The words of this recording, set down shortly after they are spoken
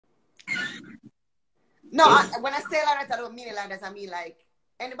No, when I say landers, I don't mean landers. I mean like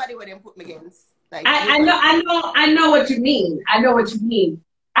anybody where they put me against. Like I know what you mean. I know what you mean.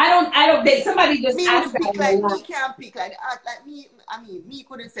 I don't think somebody just me asked would pick like that. me can't pick like me. I mean, me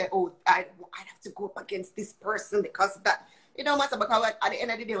couldn't say, oh, I'd have to go up against this person because that. It don't matter because at the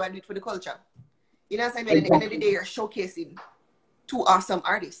end of the day, I do it for the culture. You know what I'm saying? Exactly. At the end of the day, you're showcasing two awesome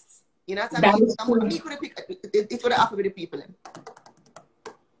artists. You know what I mean? Me could have picked it would have happened with the people.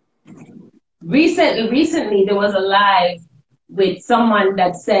 Recently, there was a live with someone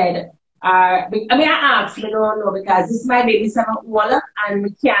that said, I mean, I asked, you know, because this is my baby seven wall and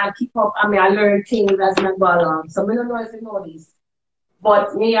we can't keep up. I mean, I learn things as I go along. So I don't know if you know this.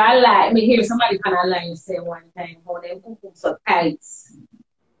 But me, me hear somebody kind of like say one time, how them put so tight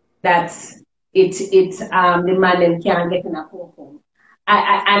that the man them can't get in a pum.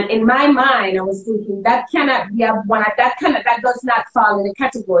 And in my mind, I was thinking that cannot be that does not fall in the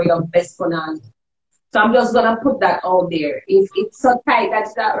category of best punani. So I'm just gonna put that out there. If it's so tight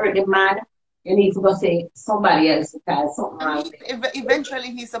that's that already man, you need to go say somebody else because something wrong. Eventually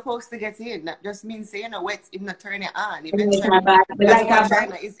he's supposed to get in. That just means saying a wet him not turn it on. Eventually like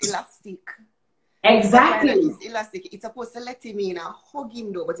vagina is elastic. Exactly. Vagina is elastic. It's supposed to let him in and hug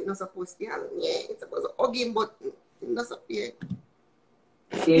him though, but it's not supposed to it's supposed to hug him, but not supposed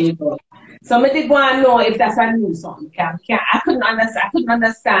There you go. Somebody want to know if that's a new song. I couldn't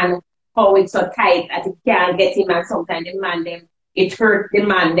understand how it's so tight that it can't get him, and sometimes the man them it hurt the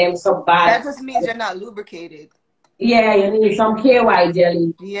man them so bad. That just means you're not lubricated. Yeah, you need some KY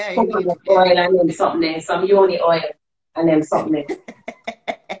jelly. Yeah, you need oil and then something there, some yoni oil and then something there.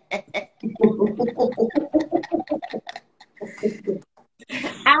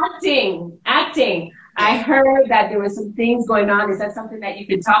 Acting. I heard that there were some things going on. Is that something that you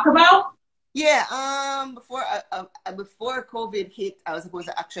can talk about? Yeah, before COVID hit, I was supposed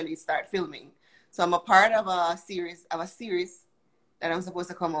to actually start filming. So I'm a part of a series that I'm supposed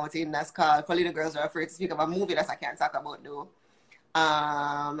to come out in. That's called For Little Girls Are Afraid to Speak, of a movie that I can't talk about though.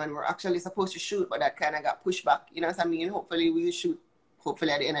 And we're actually supposed to shoot, but that kind of got pushed back. You know what I mean? Hopefully we'll shoot.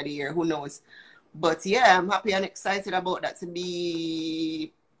 Hopefully at the end of the year, who knows? But yeah, I'm happy and excited about that to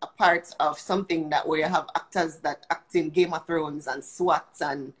be a part of something that where you have actors that act in Game of Thrones and SWAT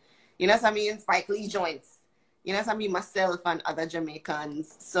and you know what I mean, Spike Lee joints. You know what I mean, myself and other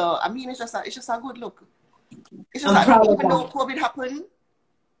Jamaicans. So I mean, it's just a good look. It's just even though COVID happened,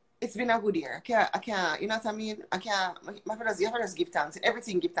 it's been a good year. I can't. You know what I mean? I can't. My brothers, you have to just give thanks.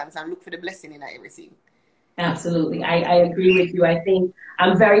 Everything, give thanks and look for the blessing in everything. Absolutely. I agree with you. I think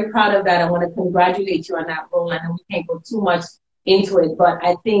I'm very proud of that. I want to congratulate you on that role. I know we can't go too much into it, but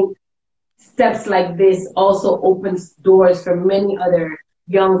I think steps like this also opens doors for many other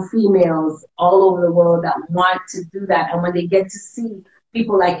young females all over the world that want to do that. And when they get to see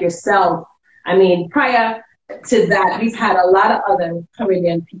people like yourself, I mean, prior to that, we've had a lot of other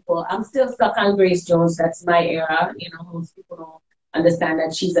Caribbean people. I'm still stuck on Grace Jones. That's my era. You know, most people don't understand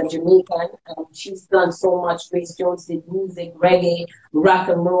that she's a Jamaican. She's done so much. Grace Jones did music, reggae, rock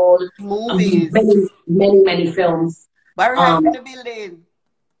and roll, movies, many films. Barry in the building.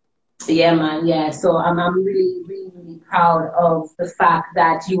 Yeah, man. Yeah. So I'm really proud of the fact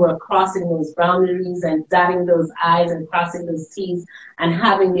that you are crossing those boundaries and dotting those I's and crossing those T's and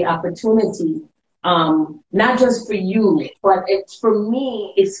having the opportunity, not just for you, but it's for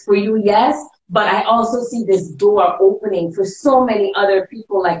me, it's for you, yes. But I also see this door opening for so many other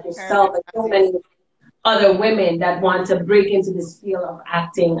people like yourself and so many other women that want to break into this field of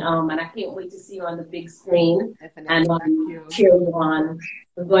acting. And I can't wait to see you on the big screen. Definitely. And cheer you on.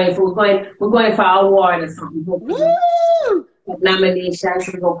 We're going for an award or something. Woo! Nominations.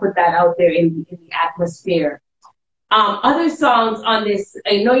 We're gonna put that out there in the atmosphere. Other songs on this,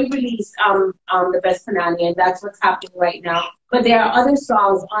 I know you released the Best Panani, and that's what's happening right now. But there are other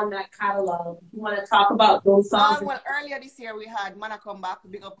songs on that catalog. You want to talk about those songs? Well, earlier this year we had Mana Come Back,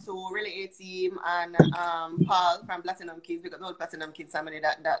 big up to Really A-Team and Paul from Platinum Kids, big up all Platinum Kids family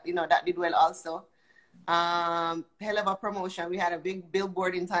that did well also. Hell of a promotion. We had a big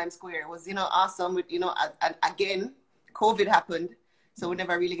billboard in Times Square. It was awesome. With and again, COVID happened. So we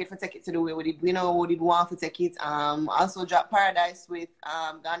never really get to take it to the way we did, we did want to take it. Also dropped Paradise with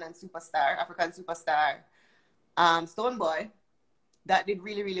Ghanaian superstar, African superstar, Stonebwoy. That did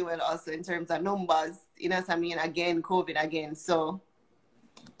really, really well also in terms of numbers. You know what I mean? Again, COVID again. So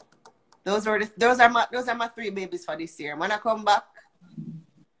those are my three babies for this year. When I come back,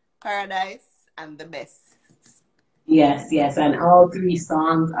 Paradise, and The Best. Yes, and all three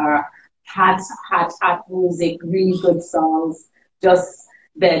songs are hot music, really good songs. Just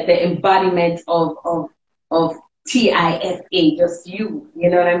the embodiment of Tifa, just you. You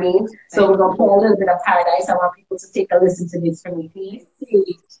know what I mean? So we're gonna play a little bit of Paradise. I want people to take a listen to this for me, please.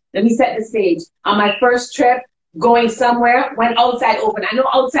 Let me set the stage. On my first trip, going somewhere, when outside open. I know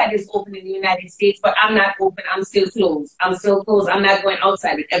outside is open in the United States, but I'm not open. I'm still closed. I'm still closed. I'm not going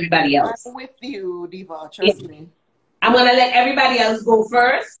outside with everybody I'm else. with you, Diva. Yeah. Trust me. I'm gonna let everybody else go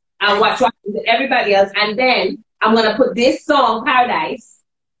first and watch what happens with everybody else, and then I'm gonna put this song, Paradise,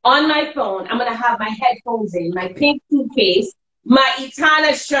 on my phone. I'm gonna have my headphones in, my pink suitcase, my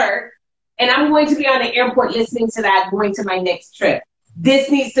Etana shirt, and I'm going to be on the airport listening to that going to my next trip.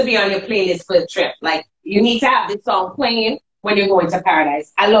 This needs to be on your playlist for the trip. Like, you need to have this song playing when you're going to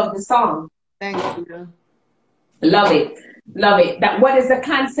Paradise. I love the song. Thank you. Love it. Love it. That, what is the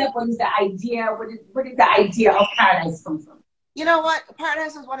concept? What is the idea? Where did the idea of Paradise come from? You know what?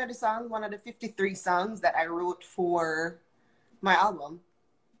 Paradise was one of the songs, one of the 53 songs that I wrote for my album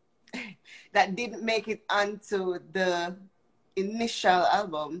that didn't make it onto the initial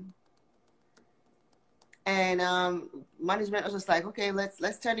album. And management was just like, okay,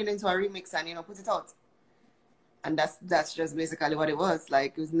 let's turn it into a remix and, you know, put it out. And that's just basically what it was.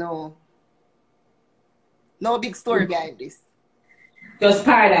 Like, it was no big story behind this. Just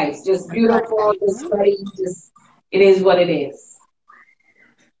Paradise, just beautiful, just pretty, just it is what it is.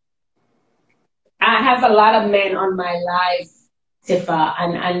 I have a lot of men on my life, Tifa,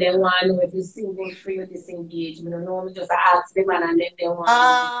 and they want to know if you're single, free, or disengaged. I don't know, me just ask them and then they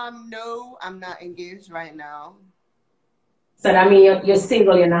want. No, I'm not engaged right now. So that means you're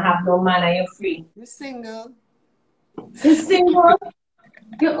single, you don't have no man, and you're free. You're single. You're single?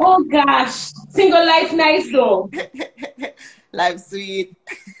 Oh gosh. Single life nice though. Life sweet.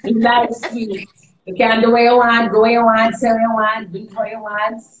 Life sweet. You can do what you want, go where you want, say what you want, do what you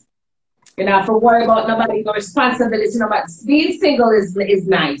want. You don't have to worry about nobody, no responsibility, nobody. Being single is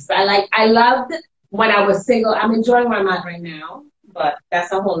nice. I loved when I was single. I'm enjoying where I'm at right now, but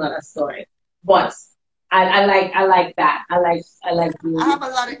that's a whole other story. But I like that. I like being. I have a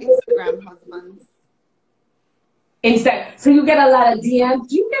lot of Instagram husbands. So you get a lot of DMs.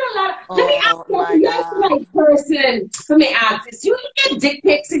 Do you get a lot of, let me ask you, you're the right person. Let me ask this. You get dick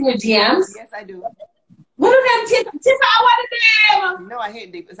pics in your DMs? Yes, I do. What are them Tifa? I want them. No, I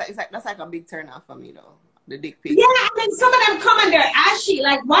hate dick. That's like a big turn off for me though. The dick pics. Yeah, I mean some of them come and they're ashy.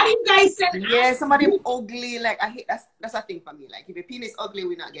 Like, why do you guys send? Yeah, some of them ugly. Like, I hate that's a thing for me. Like, if your penis ugly,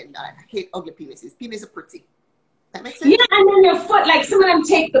 we're not getting that. I hate ugly penises. Penis are pretty. That makes sense. Yeah, and then your foot, like some of them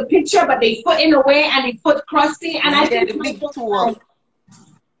take the picture, but they foot in a way and they foot crusty. And I think the big toe.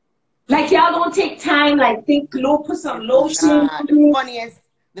 Like y'all don't take time, like think low, put some lotion.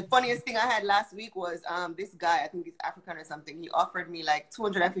 The funniest thing I had last week was this guy, I think he's African or something. He offered me like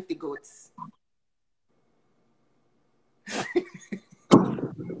 250 goats.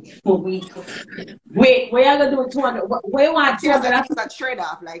 Wait, what y'all gonna do with 200? Where you want 200? That's a trade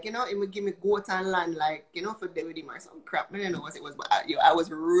off, like, you know, it would give me goat and land, like, you know, for David or some crap. I don't know what it was, but I was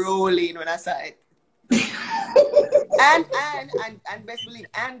rolling when I saw it. and best believe,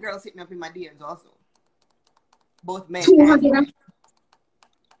 and girls hit me up in my DMs also. Both men. 200.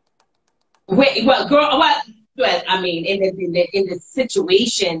 Wait, well, girl, well, I mean, in the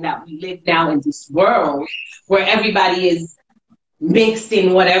situation that we live now in this world, where everybody is mixed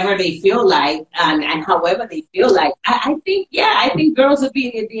in whatever they feel like and however they feel like, I think girls would be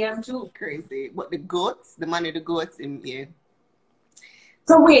in your DM too. Crazy. But the goats, the money, the goats in here.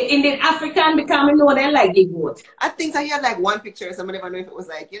 So wait, in the African becoming know they like the goat. I think I had like one picture, somebody don't know if it was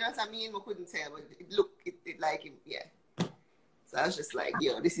like, you know what I mean? We couldn't tell, but it looked like him, yeah. So I was just like,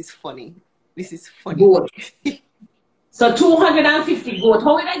 yo, this is funny. This is funny. Goat. So 250 goat.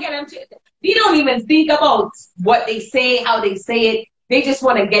 How did I get them to? They don't even think about what they say, how they say it. They just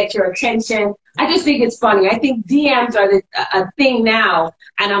want to get your attention. I just think it's funny. I think DMs are a thing now,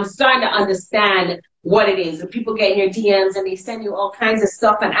 and I'm starting to understand what it is. When people get in your DMs and they send you all kinds of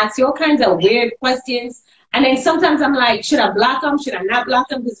stuff and ask you all kinds of weird questions. And then sometimes I'm like, should I block them? Should I not block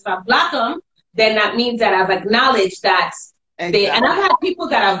them? Because if I block them, then that means that I've acknowledged that and I've had people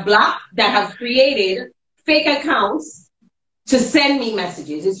that I've blocked that have created fake accounts to send me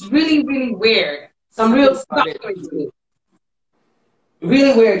messages. It's really, really weird. Some real stuff.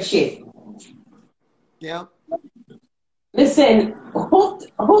 Really weird shit. Yeah. Listen, hope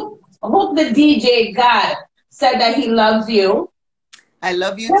the DJ God said that he loves you. I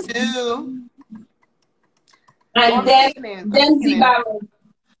love you too. And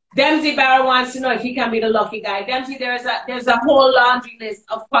Dempsey Barrow wants to know if he can be the lucky guy. Dempsey, there's a whole laundry list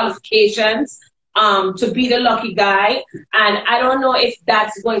of qualifications to be the lucky guy, and I don't know if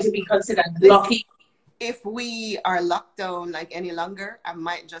that's going to be considered lucky. if we are locked down like any longer, I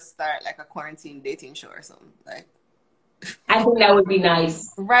might just start like a quarantine dating show or something. Like, I think that would be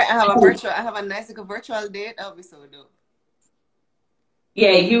nice. right, I have a nice like a virtual date. That'll be so dope.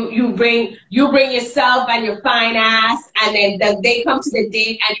 Yeah, you bring yourself and your fine ass, and then they come to the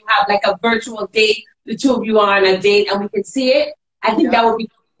date, and you have like a virtual date. The two of you are on a date, and we can see it. I think that would be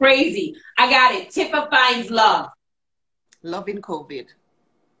crazy. I got it. Tifa finds love. Loving COVID.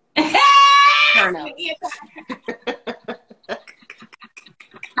 Turn out.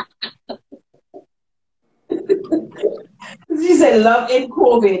 She said, "Love in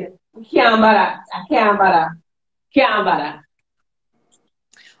COVID." Can't bother. I can't bother. Can't bother.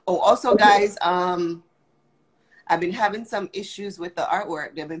 Oh, also, guys, I've been having some issues with the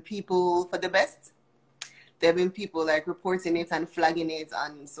artwork. There have been people for the best. There have been people like reporting it and flagging it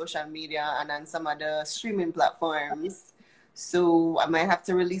on social media and on some other streaming platforms. So I might have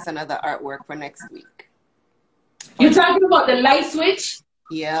to release another artwork for next week. You're talking about the light switch?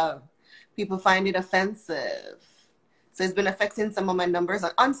 Yeah. People find it offensive. So it's been affecting some of my numbers,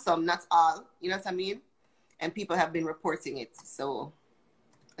 on some, not all. You know what I mean? And people have been reporting it, so,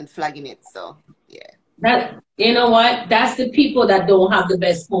 and flagging it. So, yeah. That, you know what? That's the people that don't have the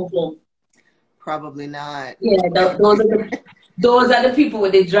best pom pom. Probably not. Yeah, those are the people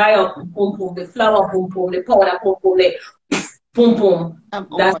with the dry up pom pom, the flower pom pom, the powder pom pom, the pom pom.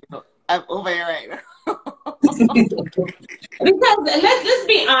 I'm over here right now. Because let's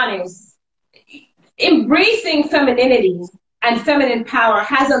be honest, embracing femininity and feminine power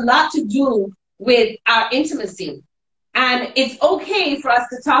has a lot to do with our intimacy. And it's okay for us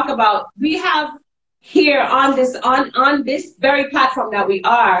to talk about, we have here on this very platform that we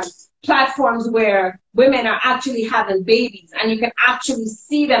are, platforms where women are actually having babies and you can actually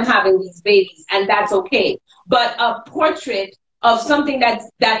see them having these babies, and that's okay. But a portrait of something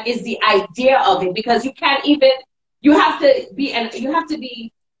that is the idea of it, because you can't even, you have to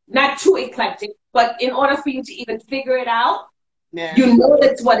be not too eclectic, but in order for you to even figure it out, you know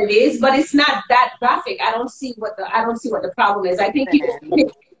that's what it is, but it's not that graphic. I don't see what the problem is. I think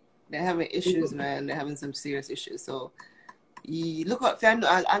they're having issues, man. They're having some serious issues. So look out for,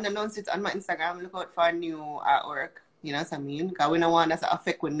 I'll announce it on my Instagram. Look out for new artwork. You know what I mean? Because we don't want that to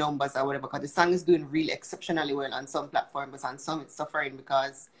affect with numbers or whatever. Because the song is doing really exceptionally well on some platforms, but on some it's suffering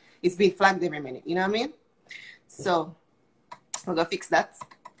because it's being flagged every minute. You know what I mean? So we're gonna fix that.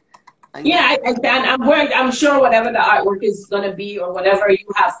 And yeah, I'm sure whatever the artwork is gonna be, or whatever you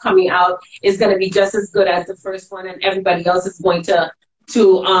have coming out, is gonna be just as good as the first one, and everybody else is going to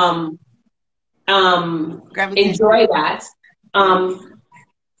enjoy that.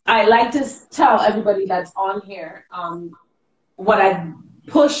 I like to tell everybody that's on here, what I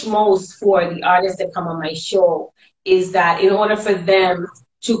push most for the artists that come on my show is that in order for them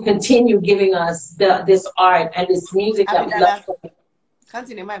to continue giving us this art and this music that we love.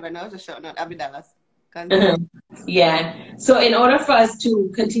 Continue, my bad. I was just shouting out Abby Dallas. Yeah. So in order for us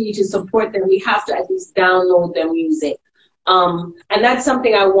to continue to support them, we have to at least download their music. And that's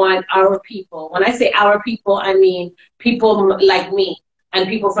something I want our people, when I say our people, I mean people like me and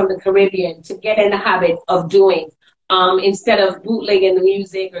people from the Caribbean, to get in the habit of doing, instead of bootlegging the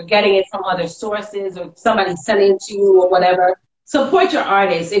music or getting it from other sources or somebody sending it to you or whatever. Support your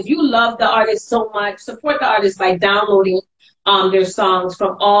artists. If you love the artist so much, support the artist by downloading their songs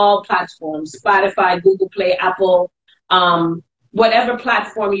from all platforms: Spotify, Google Play, Apple, whatever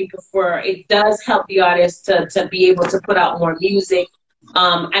platform you prefer. It does help the artist to be able to put out more music.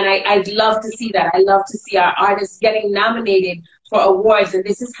 And I'd love to see that. I love to see our artists getting nominated for awards. And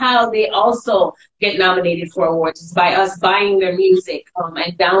this is how they also get nominated for awards, is by us buying their music,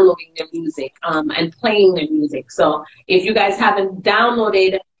 and downloading their music, and playing their music. So if you guys haven't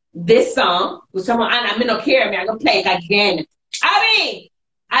downloaded this song, with someone, I'm gonna care, man, I'm gonna play it again. Abby,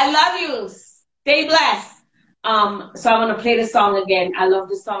 I love you. Stay blessed. So I'm gonna play the song again. I love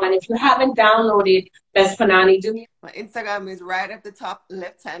this song, and if you haven't downloaded Best Panani, do me. My Instagram is right at the top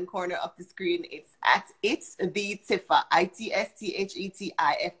left-hand corner of the screen. It's at It's the Tifa,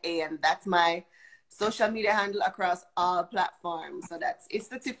 ITSTHETIFA, and that's my social media handle across all platforms. So that's It's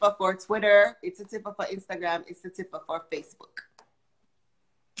the Tifa for Twitter, It's the Tifa for Instagram, It's the Tifa for Facebook.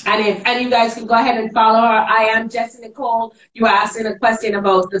 And you guys can go ahead and follow her. I am Jessie Nicole. You were asking a question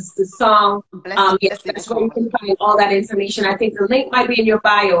about the song. Yes, that's where you can find all that information. I think the link might be in your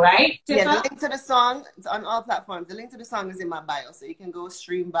bio, right, Tifa? Yeah, the link to the song is on all platforms. The link to the song is in my bio, so you can go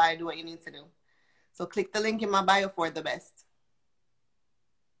stream by, do what you need to do. So click the link in my bio for the best.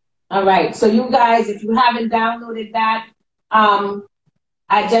 All right. So you guys, if you haven't downloaded that,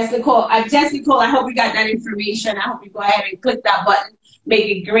 Jessie Nicole, I hope you got that information. I hope you go ahead and click that button. Make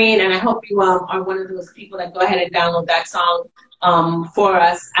It Green. And I hope you are one of those people that go ahead and download that song for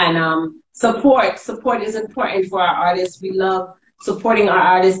us. And support is important for our artists. We love supporting our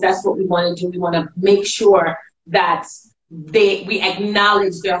artists. That's what we want to do. We want to make sure that we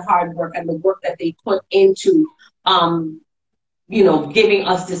acknowledge their hard work and the work that they put into giving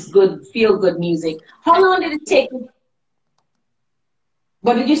us this good feel good music. How long did it take?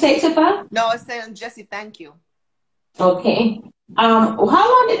 What did you say, Tifa? No, I was saying, Jesse, thank you. Okay. How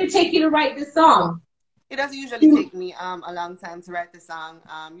long did it take you to write this song? It doesn't usually take me a long time to write the song.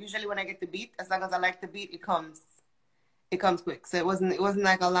 Usually when I get the beat, as long as I like the beat, it comes quick. So it wasn't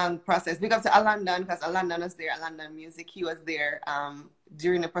like a long process. Big up to Alandan, because Alandan was there, Alandan Music. He was there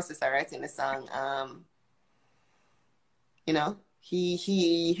during the process of writing the song.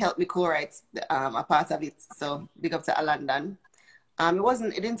 He helped me co-write a part of it. So big up to Alandan.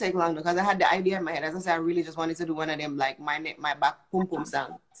 It didn't take long because I had the idea in my head. As I said, I really just wanted to do one of them like my back pum pum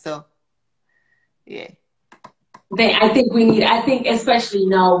song. So yeah. I think especially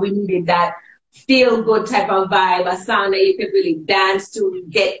now we needed that feel good type of vibe, a song that you could really dance to,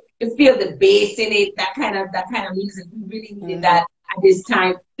 you feel the bass in it, that kind of music. We really needed that at this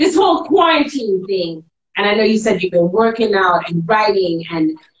time. This whole quarantine thing. And I know you said you've been working out and writing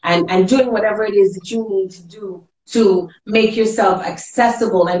and doing whatever it is that you need to do to make yourself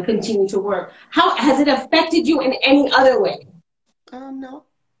accessible and continue to work. How has it affected you in any other way? No.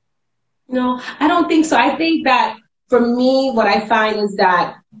 No, I don't think so. I think that for me, what I find is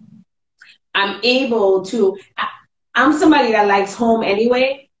that I'm somebody that likes home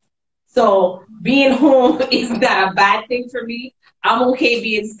anyway. So being home is not a bad thing for me. I'm okay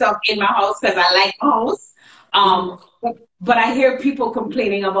being stuck in my house because I like my house. But I hear people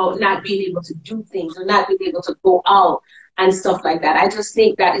complaining about not being able to do things or not being able to go out and stuff like that. I just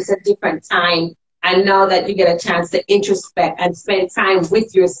think that it's a different time. And now that you get a chance to introspect and spend time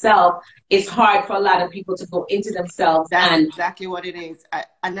with yourself, it's hard for a lot of people to go into themselves. That's exactly what it is.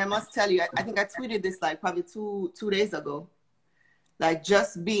 And I must tell you, I think I tweeted this like probably two days ago. Like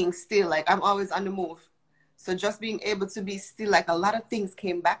just being still, like I'm always on the move. So just being able to be still, like a lot of things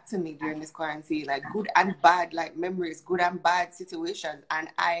came back to me during this quarantine, like good and bad, like memories, good and bad situations. And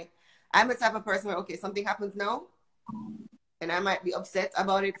I'm the type of person where, okay, something happens now, and I might be upset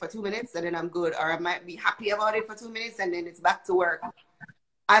about it for 2 minutes and then I'm good. Or I might be happy about it for 2 minutes and then it's back to work.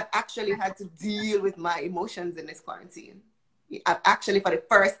 I've actually had to deal with my emotions in this quarantine. I've actually, for the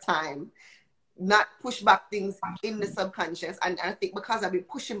first time, not push back things in the subconscious. And I think because I've been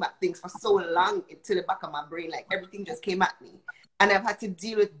pushing back things for so long into the back of my brain, like everything just came at me. And I've had to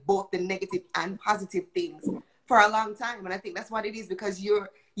deal with both the negative and positive things for a long time. And I think that's what it is, because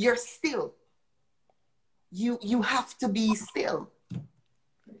you're still. You have to be still.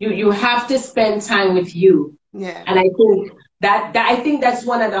 You have to spend time with you. Yeah. And I think that's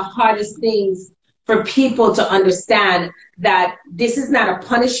one of the hardest things for people to understand, that this is not a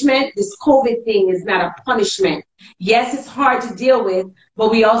punishment. This COVID thing is not a punishment. Yes, it's hard to deal with,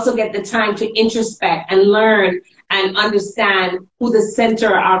 but we also get the time to introspect and learn and understand who the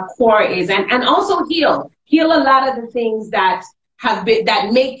center, our core is, and also heal a lot of the things that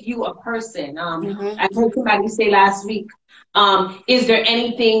make you a person. I heard somebody say last week, is there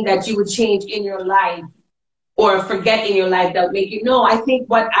anything that you would change in your life or forget in your life that would make you? No, I think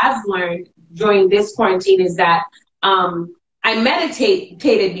what I've learned during this quarantine is that I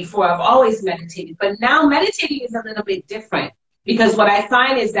meditated before. I've always meditated, but now meditating is a little bit different, because what I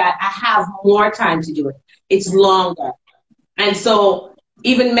find is that I have more time to do it. It's longer. And so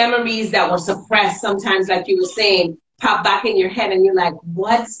even memories that were suppressed sometimes, like you were saying, pop back in your head and you're like,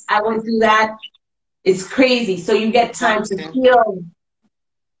 what? I went through that? It's crazy. So you get time to heal.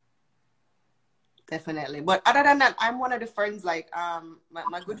 Definitely. But other than that, I'm one of the friends, like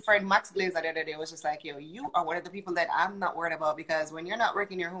my good friend Max Glazer the other day was just like, yo, you are one of the people that I'm not worried about, because when you're not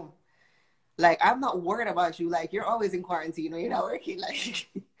working, you're home. Like, I'm not worried about you. Like, you're always in quarantine when you're not working. Like,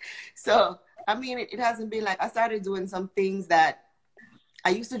 so, I mean, it hasn't been like, I started doing some things that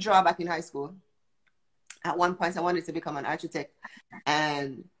I used to draw back in high school. At one point, I wanted to become an architect.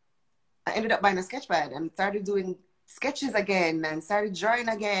 And I ended up buying a sketch pad and started doing sketches again and started drawing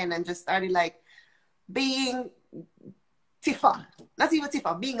again and just started like being Tifa. Not even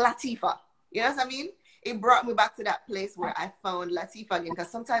Tifa, being Latifa. You know what I mean? It brought me back to that place where I found Latifa again.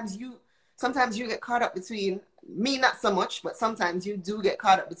 Because sometimes you get caught up between, me not so much, but sometimes you do get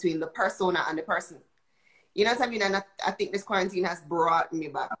caught up between the persona and the person. You know what I mean? And I think this quarantine has brought me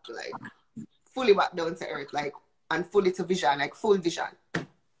back, like, fully back down to earth, like, and fully to vision, like full vision.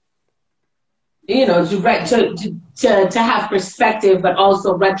 You know, to have perspective, but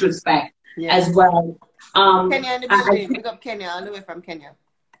also retrospect as well. Kenya in the building. Big up Kenya, all the way from Kenya.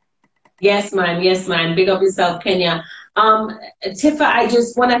 Yes, man. Yes, man. Big up yourself, Kenya. Tifa, I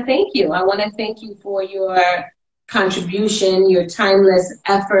just want to thank you. I want to thank you for your contribution, your timeless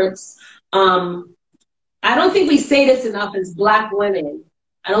efforts. I don't think we say this enough as Black women.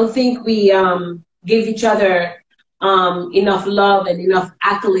 I don't think we give each other enough love and enough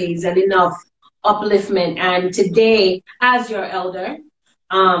accolades and enough upliftment. And today, as your elder,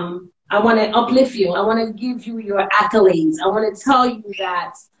 I want to uplift you. I want to give you your accolades. I want to tell you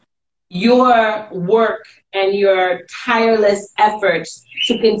that your work and your tireless efforts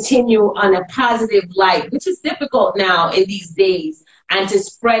to continue on a positive light, which is difficult now in these days, and to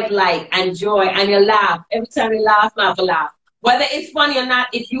spread light and joy, and you laugh. Every time you laugh, I have a laugh. Whether it's funny or not,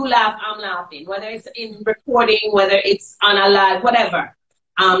 if you laugh, I'm laughing. Whether it's in recording, whether it's on a live, whatever.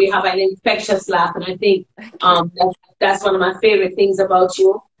 You have an infectious laugh, and I think that's one of my favorite things about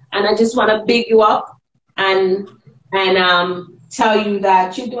you. And I just want to big you up and tell you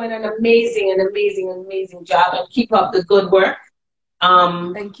that you're doing an amazing job, and keep up the good work.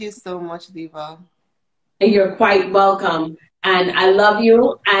 Thank you so much, Diva. You're quite welcome. And I love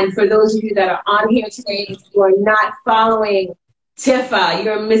you. And for those of you that are on here today, if you are not following Tifa,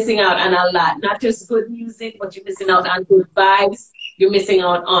 you're missing out on a lot. Not just good music, but you're missing out on good vibes. You're missing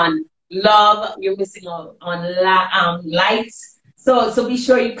out on love. You're missing out on lights. So be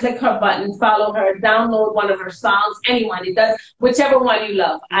sure you click her button, follow her, download one of her songs, anyone. It does, whichever one you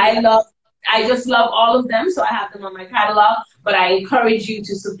love. I just love all of them, so I have them on my catalog, but I encourage you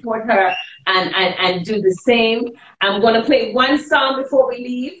to support her and do the same. I'm going to play one song before we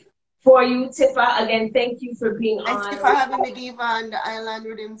leave for you, Tifa. Again, thank you for being on. Thank you for having me, Diva, and the Island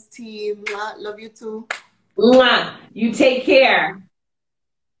Rhythms team. Love you too. Mwah. You take care.